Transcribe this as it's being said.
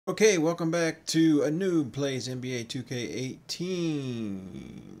Okay, welcome back to A Noob Plays NBA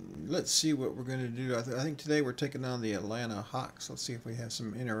 2K18. Let's see what we're going to do. I think today we're taking on the Atlanta Hawks. Let's see if we have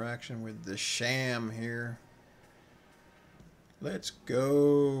some interaction with the Sham here. Let's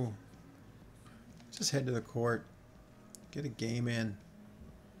go. Just head to the court. Get a game in.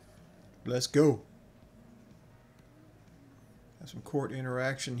 Let's go. Have some court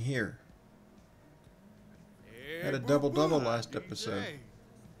interaction here. Had a double-double last episode.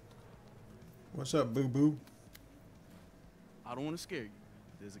 What's up, boo-boo? I don't want to scare you.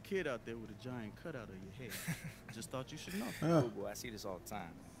 There's a kid out there with a giant cutout of your head. Just thought you should know. Oh. Boo-boo, I see this all the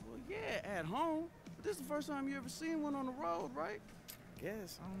time. Well, yeah, at home. But this is the first time you ever seen one on the road, right?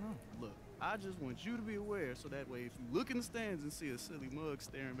 Guess, I don't know. Look, I just want you to be aware so that way if you look in the stands and see a silly mug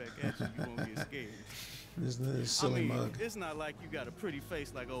staring back at you, you won't get scared. This is a silly mug. It's not like you got a pretty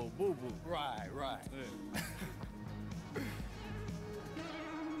face like old boo-boo. Right. Yeah.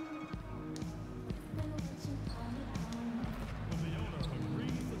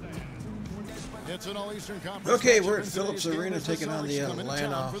 It's an All-Eastern Conference. Okay, we're at Phillips Arena taking on the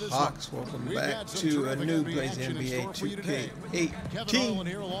Atlanta Hawks. Welcome back to A Noob Plays NBA 2K18.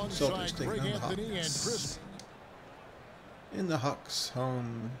 Celtics taking on the Hawks in the Hawks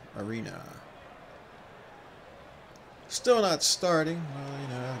home arena. Still not starting. Well, you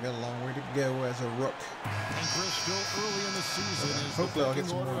know, I've got a long way to go as a rook. And Chris, still early in the season. Is Hopefully I'll get the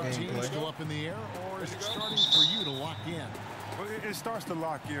some more pecking order of teams gameplay. still up in the air, or is it starting for you to lock in? Well, it starts to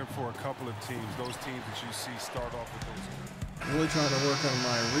lock in for a couple of teams. Those teams that you see start off with those. Really trying to work on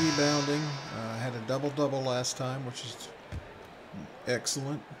my rebounding. I had a double-double last time, which is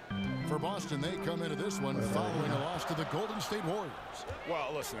excellent. For Boston, they come into this one following a loss to the Golden State Warriors.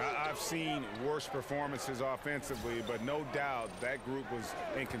 Well, listen, I've seen worse performances offensively, but no doubt that group was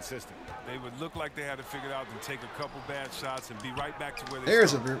inconsistent. They would look like they had to figure it out and take a couple bad shots and be right back to where they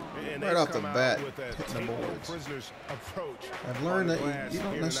There's started. right off the bat, hitting the boards. Prisoner's approach. I've learned that you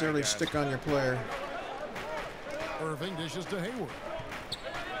don't necessarily stick on your player. Irving dishes to Hayward.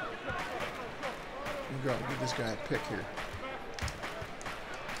 You go give this guy a pick here.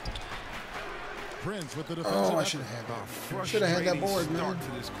 Prince with the defensive Oh, I effort. should have had that. Should have had that board, man.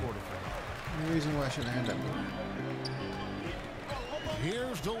 To this quarter. No reason why I shouldn't have had that board.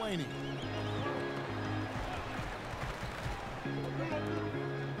 Here's Delaney.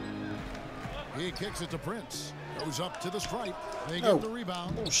 He kicks it to Prince. Goes up to the stripe. They get the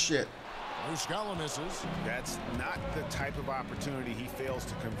rebound. Oh, shit. Muscala misses. That's not the type of opportunity he fails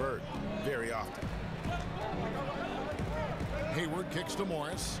to convert very often. Hayward kicks to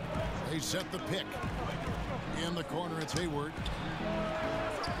Morris. They set the pick. In the corner, it's Hayward.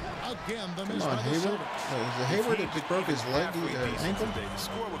 Again, the miss Come on, by the Hayward. Celtics. Is it Hayward that broke his leg, ankle? The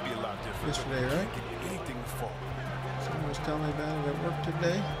score would be a lot different. Yesterday, right? Anything to fall. Someone was telling me about it at work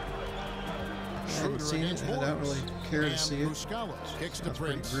today. I haven't seen it. I don't really care to see it. Muscala kicks to That's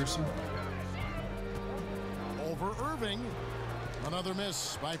pretty Prince. gruesome. Over Irving. Another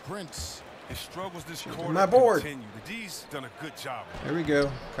miss by Prince. His struggles this quarter my board. continue. The D's done a good job. There we go.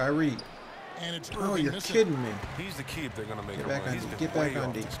 Kyrie. And it's Irving Oh, you're missing. kidding me. He's the key if they're going to make Get a back run. on He's D. been Get back way on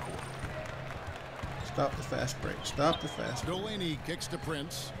off D. this quarter. Stop the fast break. Stop the fast break. Delaney kicks to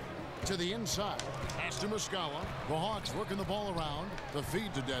Prince. To the inside. Pass to Muscala. The Hawks working the ball around. The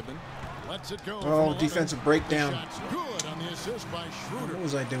feed to Dedmon. Lets it go. Oh, from 11. defensive breakdown. The shot's good on the assist by Schroeder. What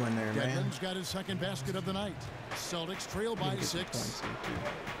was I doing there, man? Dedmon's got his second basket of the night. Celtics trail by Get the 6. points here, too.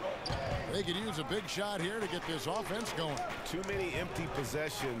 They could use a big shot here to get this offense going. Too many empty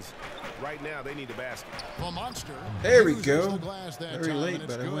possessions. Right now, they need a basket. The Monster. There we uses go. the glass that Very time, late, and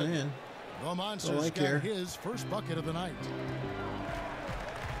it's but it good. went in. The Monster's I got care. his first bucket of the night.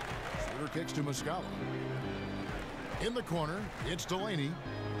 Schroeder kicks to Muscala. In the corner, it's Delaney.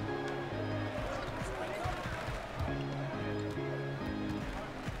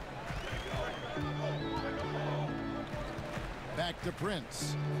 Back to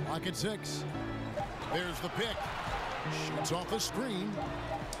Prince. Lock at 6. There's the pick. Shoots off the screen.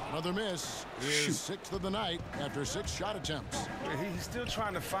 Another miss. His 6th of the night after 6 shot attempts. He's still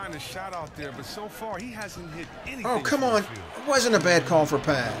trying to find a shot out there, but so far he hasn't hit anything. Oh, come from the on. field. It wasn't a bad call for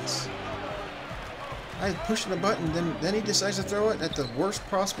pass. I pushed the button, then he decides to throw it at the worst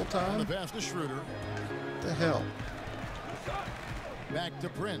possible On time. the pass to Schroeder. What the hell? Back to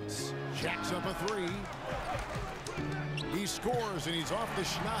Prince. Jacks up a 3. He scores, and he's off the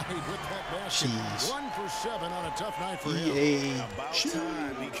schneid with that basket. Jeez. 1 for 7 on a tough night for him. EA. About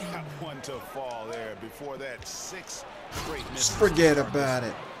time he got one to fall there before that 6 straight misses. Forget about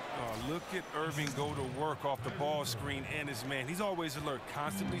it. Look at Irving go to work off the ball screen and his man. He's always alert,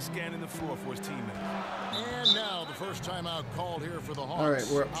 constantly scanning the floor for his teammates. And now the first timeout called here for the Hawks. All right,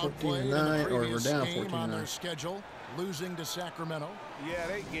 we're up 14-9, or we're down 14-9 on their schedule, losing to Sacramento. Yeah,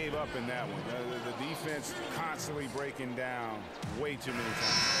 they gave up in that one. The defense constantly breaking down way too many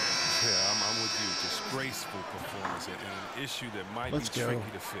times. Yeah, I'm with you. Disgraceful performance and an issue that might be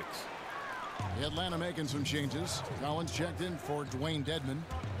tricky to fix. Atlanta making some changes. Collins checked in for Dwayne Dedman.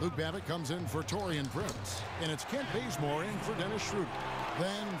 Luke Babbitt comes in for Taurean Prince. And it's Kent Bazemore in for Dennis Schroeder.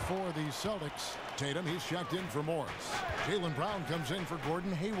 Then for the Celtics, Tatum, he's checked in for Morris. Jaylen Brown comes in for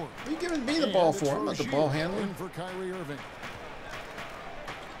Gordon Hayward. You giving me the ball for? I'm not the ball handler. In for Kyrie Irving.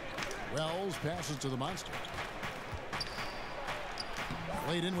 Wells passes to the Monster.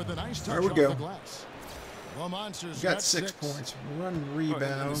 Laid in with a nice touch off the glass. The Monsters got 6 points. One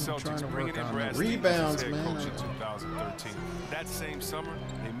rebound. Trying to work on the rebounds, man. In 2013. That same summer,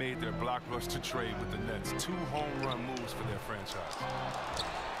 they made their blockbuster trade with the Nets. 2 home run moves for their franchise.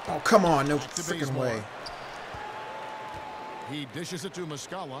 Oh, come on. No freaking way. He dishes it to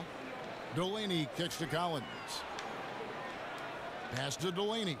Muscala. Delaney kicks to Collins. Pass to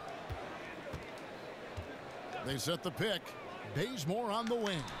Delaney. They set the pick. Bazemore on the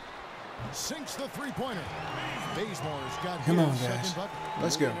wing. Sinks the three-pointer. Bazemore's got come on, guys.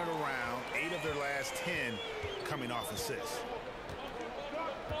 Let's go. Around 8 of their last 10 coming off assists.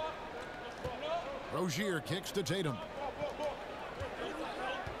 Rozier kicks to Tatum.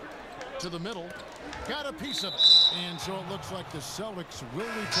 To the middle. Got a piece of it. And so it looks like the Celtics will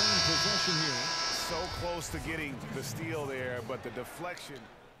retain possession here. So close to getting the steal there, but the deflection.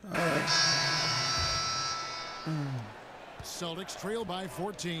 All right. Celtics trail by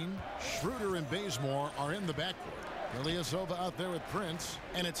 14. Schroeder and Bazemore are in the backcourt. Ilyasova out there with Prince,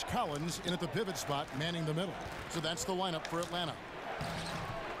 and it's Collins in at the pivot spot, manning the middle. So that's the lineup for Atlanta.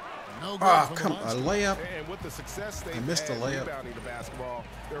 No good come on, a layup. And with the success they missed the layup. Rebounding the basketball,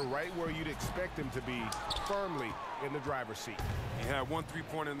 they're right where you'd expect them to be, firmly in the driver's seat. He had 1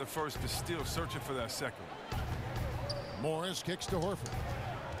 3-pointer in the first, but still searching for that second. Morris kicks to Horford.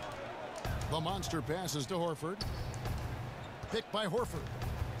 The Monster passes to Horford. Picked by Horford.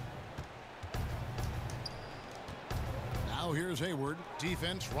 Now here's Hayward.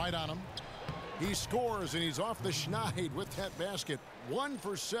 Defense right on him. He scores, and he's off the schneid with that basket. 1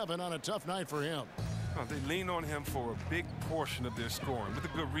 for 7 on a tough night for him. Oh, they lean on him for a big portion of their scoring with a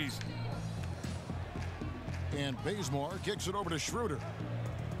good reason. And Bazemore kicks it over to Schroeder.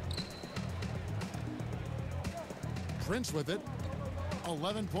 Prince with it.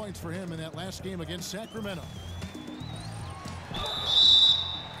 11 points for him in that last game against Sacramento.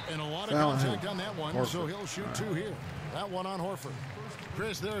 And a lot of contact on that one, so he'll shoot 2 here. That one on Horford.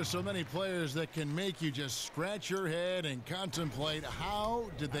 Chris, there are so many players that can make you just scratch your head and contemplate how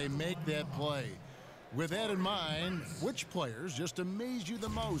did they make that play. With that in mind, which players just amaze you the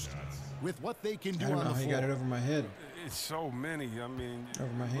most with what they can do on the floor? I got it over my head. It's so many. I mean,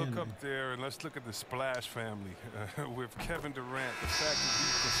 look up there and let's look at the Splash family with Kevin Durant. The fact that he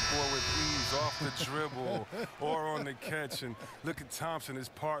can score with ease off the dribble or on the catch. And look at Thompson, his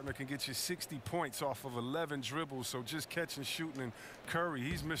partner, can get you 60 points off of 11 dribbles. So just catching, shooting. And Curry,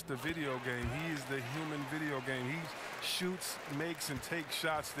 he's Mr. Video Game. He is the human video game. He shoots, makes, and takes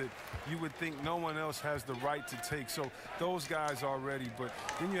shots that you would think no one else has the right to take. So those guys are ready. But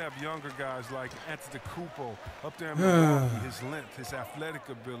then you have younger guys like Antetokounmpo up there in Milwaukee, his length, his athletic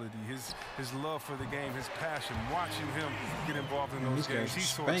ability, his love for the game, his passion. Watching him get involved in those games, he's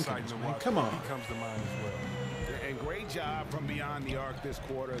so exciting to watch. Come on. He comes to mind as well. And great job from beyond the arc this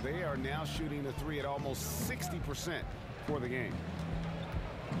quarter. They are now shooting the 3 at almost 60% for the game.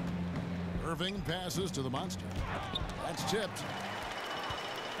 Irving passes to the Monster. That's tipped.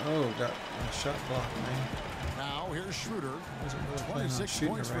 Oh, got a shot block, man. Now here's Schroeder. 26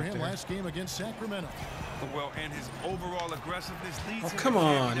 points for him last game against Sacramento. Well, and his overall aggressiveness leads. Oh, come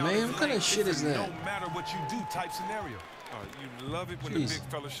on, man. What kind of shit is that? No matter what you do type scenario. You love it when the big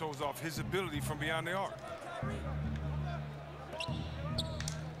fella shows off his ability from beyond the arc.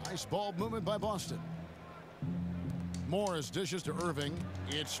 Nice ball movement by Boston. Morris dishes to Irving.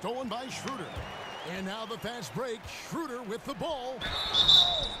 It's stolen by Schroeder. And now the fast break. Schroeder with the ball.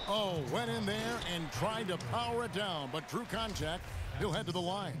 Oh, went in there and tried to power it down, but true contact. He'll head to the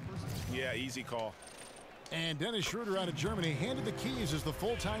line. Yeah, easy call. And Dennis Schroeder out of Germany handed the keys as the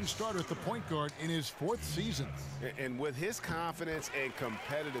full-time starter at the point guard in his 4th season. And with his confidence and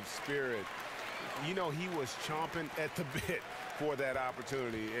competitive spirit, you know he was chomping at the bit for that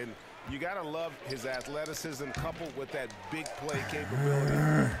opportunity. And you got to love his athleticism coupled with that big play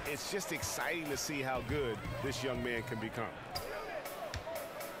capability. It's just exciting to see how good this young man can become.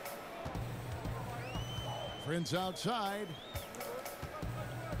 Prince outside.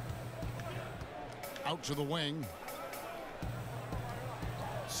 Out to the wing.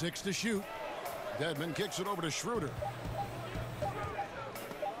 6 to shoot. Dedmon kicks it over to Schroeder.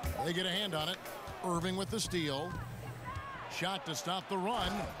 They get a hand on it. Irving with the steal. Shot to stop the run,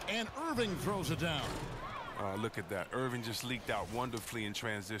 and Irving throws it down. Look at that. Irving just leaked out wonderfully in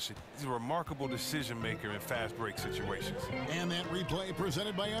transition. He's a remarkable decision maker in fast break situations. And that replay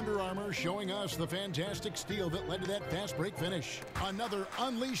presented by Under Armour, showing us the fantastic steal that led to that fast break finish. Another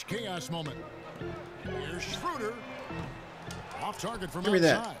unleashed chaos moment. Here's Schroeder. Off target from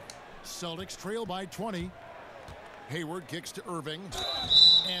outside. Celtics trail by 20. Hayward kicks to Irving.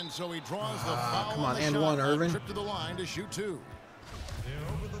 And so he draws the foul. Come on, the and shot one, Irving. Trip to the line to shoot 2.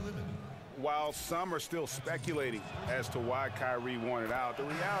 While some are still speculating as to why Kyrie wanted out, the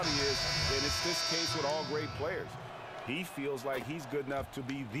reality is, and it's this case with all great players, he feels like he's good enough to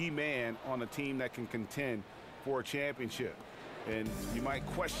be the man on a team that can contend for a championship. And you might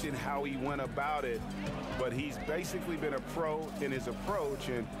question how he went about it, but he's basically been a pro in his approach,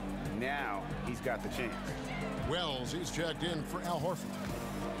 and now he's got the chance. Wells, he's checked in for Al Horford.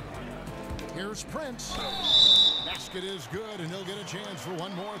 Here's Prince. Basket is good, and he'll get a chance for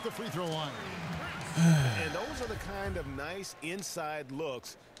one more at the free throw line. And those are the kind of nice inside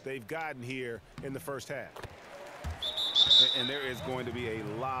looks they've gotten here in the first half. And there is going to be a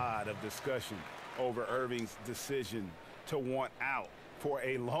lot of discussion over Irving's decision to want out for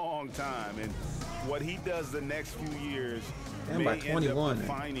a long time. And what he does the next few years may end up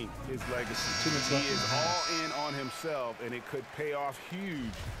defining his legacy. He is all in on himself, and it could pay off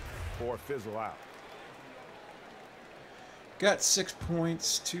huge or fizzle out. Got 6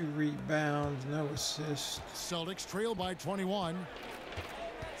 points, 2 rebounds, no assists. Celtics trail by 21.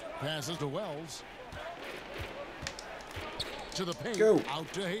 Passes to Wells. To the paint. Go.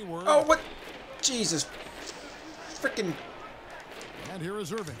 Out to Hayward. Oh, what? Jesus. Freaking. And here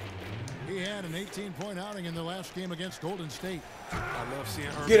is Irving. He had an 18-point outing in the last game against Golden State. I love seeing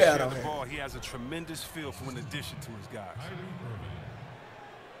Irving Get out share of the here. ball. He has a tremendous feel for an addition to his guys.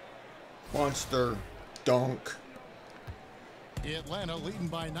 Monster dunk. Atlanta leading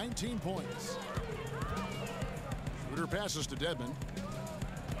by 19 points. Schroeder passes to Dedmon.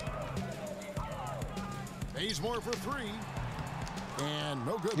 Bazemore for 3. And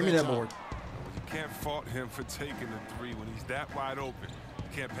no good. Give me that board. You can't fault him for taking the 3 when he's that wide open.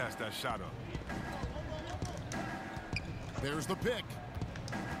 You can't pass that shot up. There's the pick.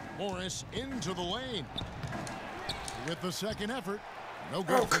 Morris into the lane. With the second effort. No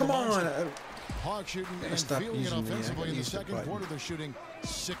good. Oh, come on. Hawks shooting and feeling it offensively in the second quarter. They're shooting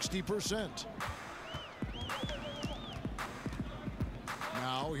 60%.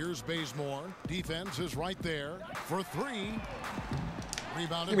 Now here's Bazemore. Defense is right there for 3.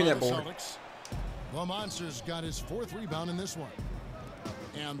 Rebounded by the Celtics. The Monsters got his 4th rebound in this one.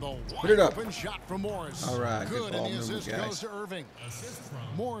 And the wide open shot from Morris. All right, good, and the assist goes to Irving.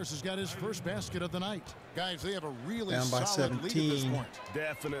 Morris has got his first basket of the night. Guys, they have a really down by solid 17. lead at this point.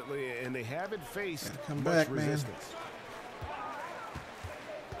 Definitely, and they haven't faced come much back, resistance.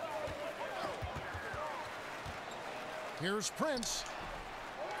 Here's Prince.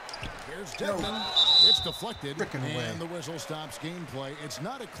 Here's Dedmon. It's deflected, and the whistle stops gameplay. It's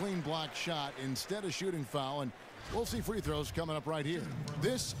not a clean block shot, instead a shooting foul, and we'll see free throws coming up right here.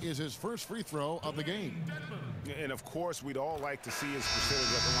 This is his first free throw of the game. And of course, we'd all like to see his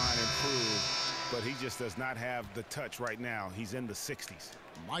percentage at the line improve, but he just does not have the touch right now. He's in the 60s.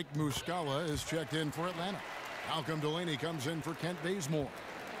 Mike Muscala is checked in for Atlanta. Malcolm Delaney comes in for Kent Bazemore.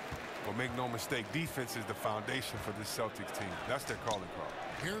 Well, make no mistake, defense is the foundation for this Celtics team. That's their calling card.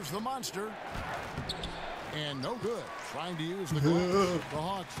 Here's the monster. And no good. Trying to use the gloves. The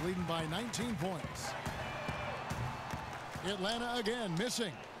Hawks leading by 19 points. Atlanta again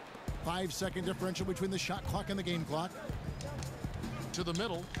missing. 5-second differential between the shot clock and the game clock. To the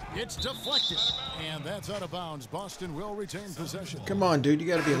middle. It's deflected. And that's out of bounds. Boston will retain possession. Come on, dude. You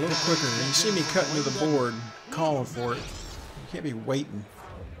got to be a little quicker. You see me cutting to the board, calling for it. You can't be waiting.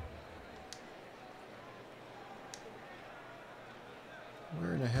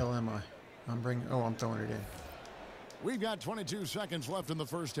 Where in the hell am I? I'm throwing it in. We've got 22 seconds left in the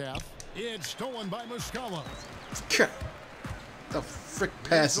first half. It's stolen by Muscala. The frick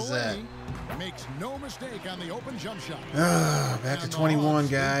pass is that? Makes no mistake on the open jump shot. Back to 21,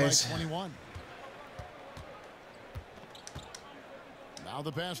 guys. 21. Now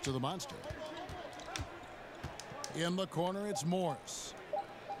the pass to the monster. In the corner, it's Morris.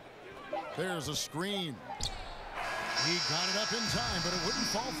 There's a screen. He got it up in time, but it wouldn't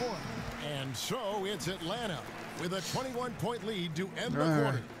fall for him. And so it's Atlanta with a 21-point lead to end the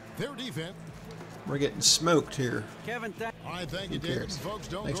quarter. Their defense We're getting smoked here. Kevin, All right, thank you, David. Folks,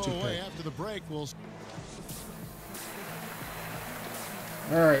 don't Thanks, go away. 2K. After the break, we'll...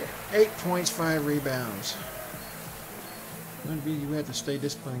 All right, 8 points, 5 rebounds. You have to stay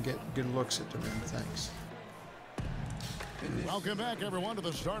disciplined and get good looks at the rim. Thanks. Welcome back, everyone, to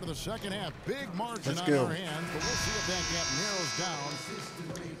the start of the second half. Big margin Let's on go. our hands, but we'll see if that gap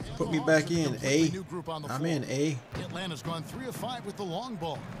narrows down. Put me back in, A. New group on the I'm floor. in, A. Atlanta's gone 3 of 5 with the long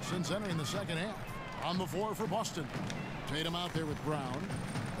ball since entering the second half. On the floor for Boston. Tatum out there with Brown.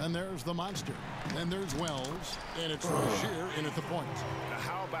 Then there's the monster. Then there's Wells. And it's Rozier in at the point. Now,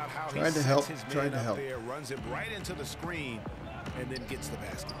 how about how Tried he to help, sets his tried man to up help. there, runs it right into the screen, and then gets the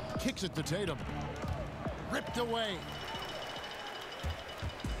basket. Kicks it to Tatum. Ripped away.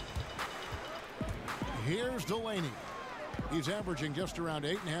 Here's Delaney. He's averaging just around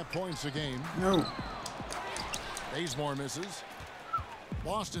 8.5 points a game. No. Bazemore misses.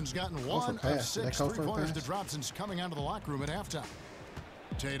 Boston's gotten Call for 1 pass. of Did I 6 call for a three-pointers to pass? drop since coming out of the locker room at halftime.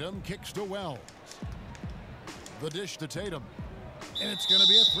 Tatum kicks to Wells. The dish to Tatum. And it's going to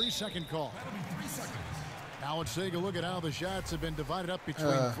be a 3-second call. Now let's take a look at how the shots have been divided up between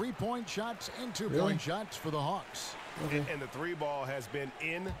 3-point shots and 2-point really? shots for the Hawks. Okay. And the 3 ball has been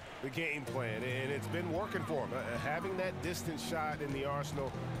in the game plan, and it's been working for him. Having that distance shot in the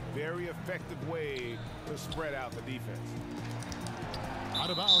arsenal, very effective way to spread out the defense. Out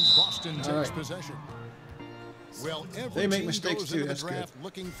of bounds, Boston takes right. possession. Well, every They make team mistakes goes too, into the that's good. draft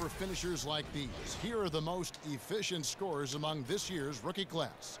looking for finishers like these. Here are the most efficient scorers among this year's rookie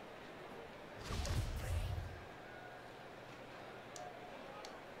class.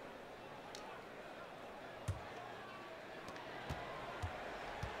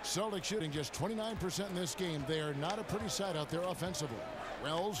 Celtics shooting just 29% in this game. They are not a pretty sight out there offensively.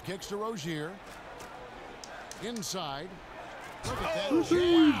 Wells kicks to Rozier. Inside. Look at that.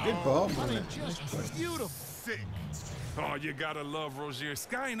 Good ball I mean, movement. just beautiful. Sick. Oh, you gotta love Rozier.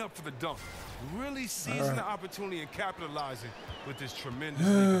 Skying up for the dunk. Really seizing the opportunity and capitalizing with this tremendous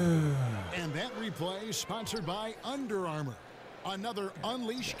lead. And that replay is sponsored by Under Armour. Another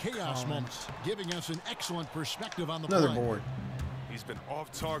unleash chaos moment, giving us an excellent perspective on the Another play. board. He's been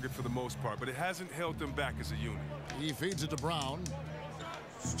off target for the most part, but it hasn't held them back as a unit. He feeds it to Brown.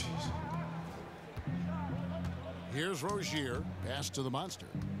 Here's Rozier. Pass to the monster.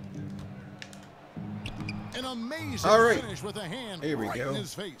 An amazing finish with a hand Here we right go. in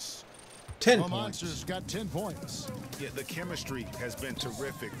his face. 10 The points. Monster's got 10 points. Yeah, the chemistry has been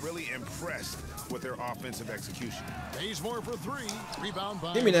terrific. Really impressed with their offensive execution. Bazemore for 3. Rebound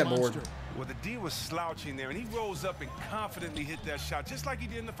by Give me that the board. Monster. Well, the D was slouching there, and he rose up and confidently hit that shot, just like he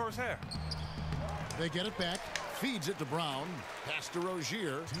did in the first half. They get it back. Feeds it to Brown. Pass to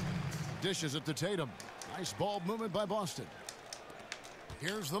Rozier. Dishes it to Tatum. Nice ball movement by Boston.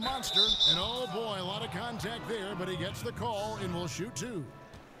 Here's the monster. And oh boy, a lot of contact there, but he gets the call and will shoot 2.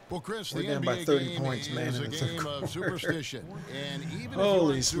 Well, Chris, We're the down NBA by 30 game points, man, is in a the third game of quarter. superstition. And even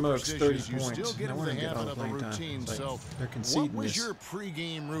Holy if you're smokes, 30 superstitious, you points. still get No into wonder the they get habit all of a playing time. routine. It's like So they're what conceding was this. your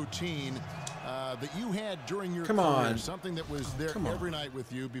pregame routine that you had during your Come career? on. Something that was there Come on. every night with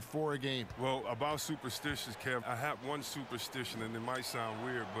you before a game. Well, about superstitions, Kev, I have one superstition, and it might sound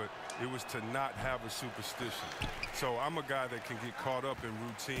weird, but it was to not have a superstition. So I'm a guy that can get caught up in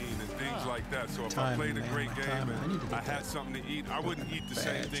routine and things like that. So if I Timing, played a man, great game timing. I need to and get I had that something to eat, I wouldn't eat the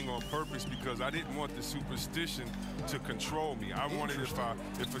same badge. thing on purpose because I didn't want the superstition to control me. I wanted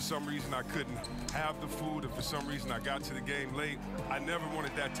if for some reason I couldn't have the food, if for some reason I got to the game late, I never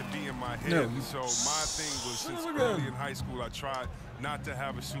wanted that to be in my head. No, you So my thing was since son of a early gun. in high school, I tried not to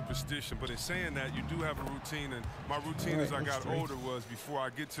have a superstition. But in saying that, you do have a routine, and my routine as I Alright, got that's three. older was before I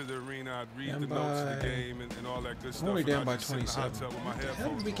get to the arena, I'd read Down the notes of the by- game and all that good stuff. Only and down I'd by just sit in the hot 27. tub with my How did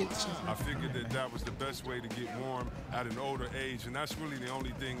headphones we get on. this? I figured that was the best way to get warm at an older age, and that's really the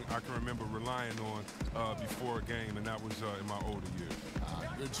only thing I can remember relying on before a game, and that was in my older years.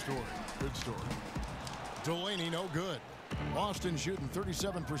 Good story. Good story. Delaney, no good. Boston shooting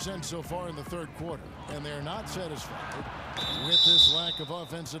 37% so far in the third quarter, and they're not satisfied with this lack of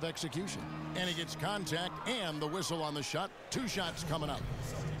offensive execution. And he gets contact and the whistle on the shot. 2 shots coming up.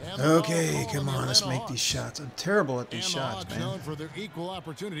 And the Okay, foul come call on, the let's Atlanta make these Hawks. shots. I'm terrible at these And the shots, Hawks known man. for their equal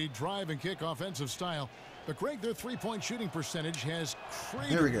opportunity drive and kick offensive style. But Greg, their 3-point shooting percentage has There we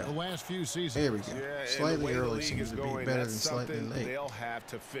cratered go. the last few seasons. There we go. Yeah, and the Slightly way the early league seems is to be going, better than that's slightly something late. they'll have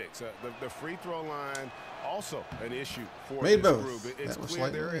to fix. The free throw line, also an issue for Made this both. group. It's That was clear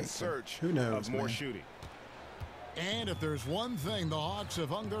slightly they're in late, so search who knows, of more man. shooting. And if there's one thing the Hawks have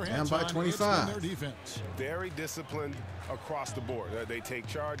hung their down hands by on, 25. it's been their defense. Very disciplined across the board. They take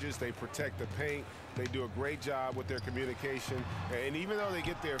charges, they protect the paint, they do a great job with their communication. And even though they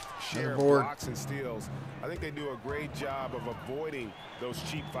get their share of blocks and steals, I think they do a great job of avoiding those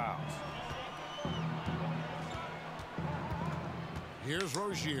cheap fouls. Here's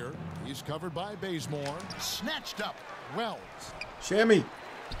Rozier. He's covered by Bazemore. Snatched up. Wells. Shammy.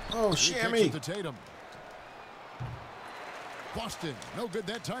 Oh, Shammy. To Tatum. Boston. No good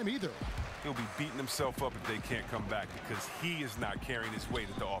that time either. He'll be beating himself up if they can't come back because he is not carrying his weight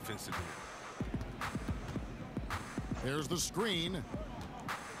at the offensive end. There's the screen.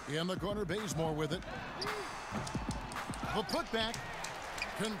 In the corner, Bazemore with it. The putback.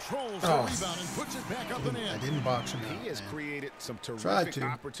 Controls the rebound and puts it back up and in. I didn't box him. He has created some terrific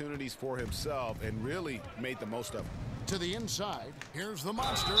opportunities for himself and really made the most of them. To the inside. Here's the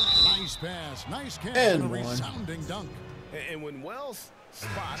monster. Nice pass. Nice catch. And a resounding dunk. And when Wells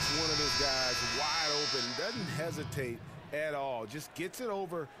spots one of his guys wide open, doesn't hesitate at all. Just gets it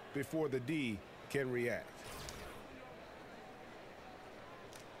over before the D can react.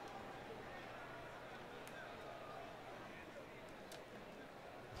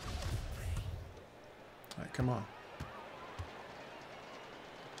 All right, come on.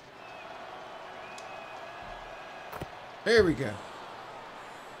 There we go.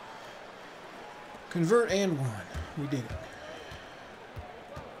 Convert and one. We did it.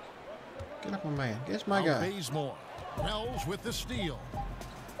 Get up, my man. Guess my guy. Bazemore. Wells with the steal.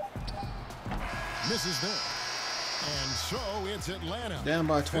 Misses there. And so it's Atlanta. Down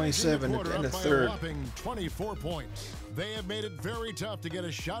by 27 at the end of third. 24 points. They have made it very tough to get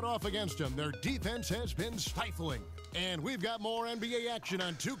a shot off against them. Their defense has been stifling. And we've got more NBA action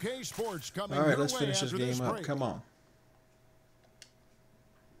on 2K Sports coming your way. All right, let's finish this game up. Break. Come on.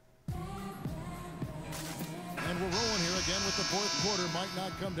 And we're rolling here again with the fourth quarter. Might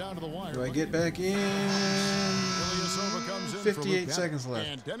not come down to the wire. Do I get back in? Comes in 58 seconds left.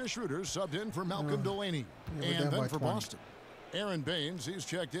 And Dennis Schroeder subbed in for Malcolm Delaney. Yeah, and then for 20. Boston, Aaron Baines, he's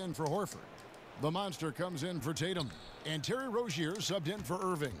checked in for Horford. The monster comes in for Tatum. And Terry Rozier subbed in for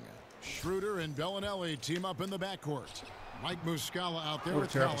Irving. Schroeder and Bellinelli team up in the backcourt. Mike Muscala out there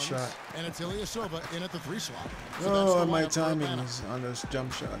with Collins. Shot. And it's Ilyasova in at the 3 slot. So my timing is on those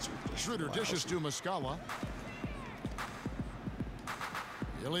jump shots. Schroeder dishes to Muscala.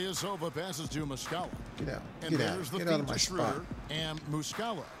 Ilyasova passes to Muscala. Get out. And Get out. there's the Get out of feed my to spot. Schroeder. And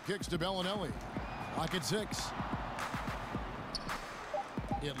Muscala kicks to Bellinelli. Lock at 6.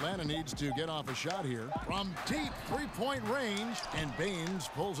 Atlanta needs to get off a shot here from deep three-point range, and Baines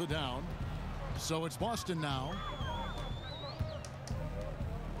pulls it down. So it's Boston now.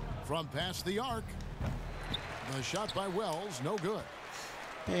 From past the arc. The shot by Wells, no good.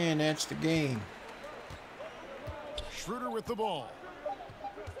 And that's the game. Schroeder with the ball.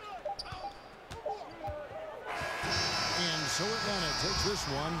 And so Atlanta takes this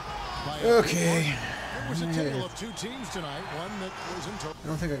one by a Okay. There was a tale of 2 teams tonight, one that was in total. I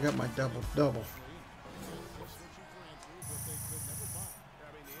don't think I got my double. I mean,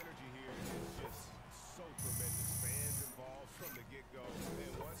 the energy here is just so tremendous. Fans involved from the get-go.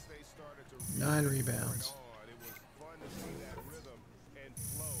 And once they started to 9 rebounds. it was fun to see that rhythm and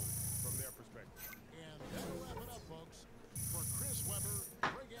flow from their perspective. And that'll wrap it up, folks. For Chris Webber,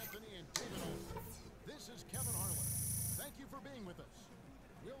 Greg Anthony, and David Olson, this is Kevin Harlan. Thank you for being with us.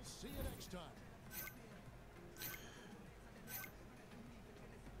 We'll see you next time.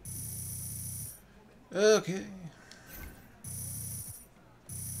 Okay.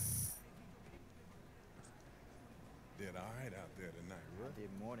 Did all right out there tonight, Rook. Did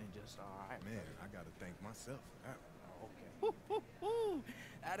more than just all right. Man, I got to thank myself for that. Okay.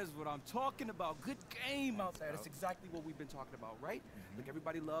 That is what I'm talking about. Good game out there. That's exactly what we've been talking about, right? Look,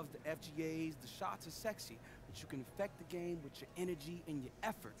 everybody loves the FGAs. The shots are sexy, but you can affect the game with your energy and your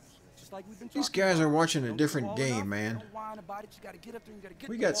effort. Just like we've been talking These guys are watching a Don't different fall game, enough, man. Don't whine about it. You got to get up there and you got to get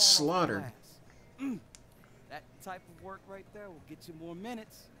We the got ball off the slaughtered. glass. That type of work right there will get you more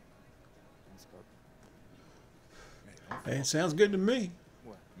minutes. Let's go. Hey, it sounds good to me.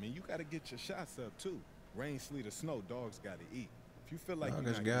 What? I mean, you got to get your shots up, too. Rain, sleet, or snow, dogs got to eat. If you feel like you're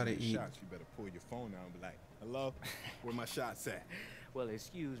Dogs not gotta getting your eat. shots, you better pull your phone out and be like, hello, where my shots at? Well,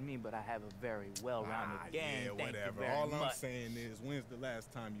 excuse me, but I have a very well-rounded game. Yeah, Thank whatever. you very All much. I'm saying is, when's the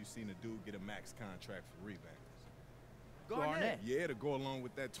last time you seen a dude get a max contract for rebounds? Garnett. Yeah, to go along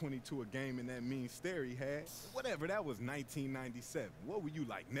with that 22 a game and that mean stare he had. Whatever, that was 1997. What were you,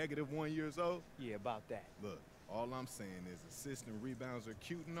 like, -1 years old? Yeah, about that. Look, all I'm saying is assists and rebounds are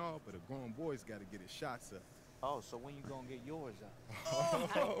cute and all, but a grown boy's got to get his shots up. Oh, so when you gonna get yours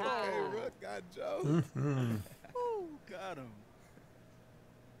up? Okay, Rook, got Joe. Got him.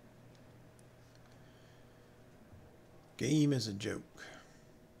 Game is a joke.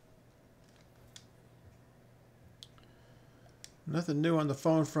 Nothing new on the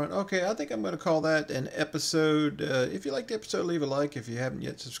phone front. Okay, I think I'm going to call that an episode. If you liked the episode, leave a like. If you haven't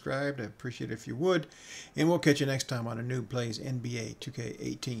yet subscribed, I'd appreciate it if you would. And we'll catch you next time on a Noob Plays NBA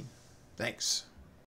 2K18. Thanks.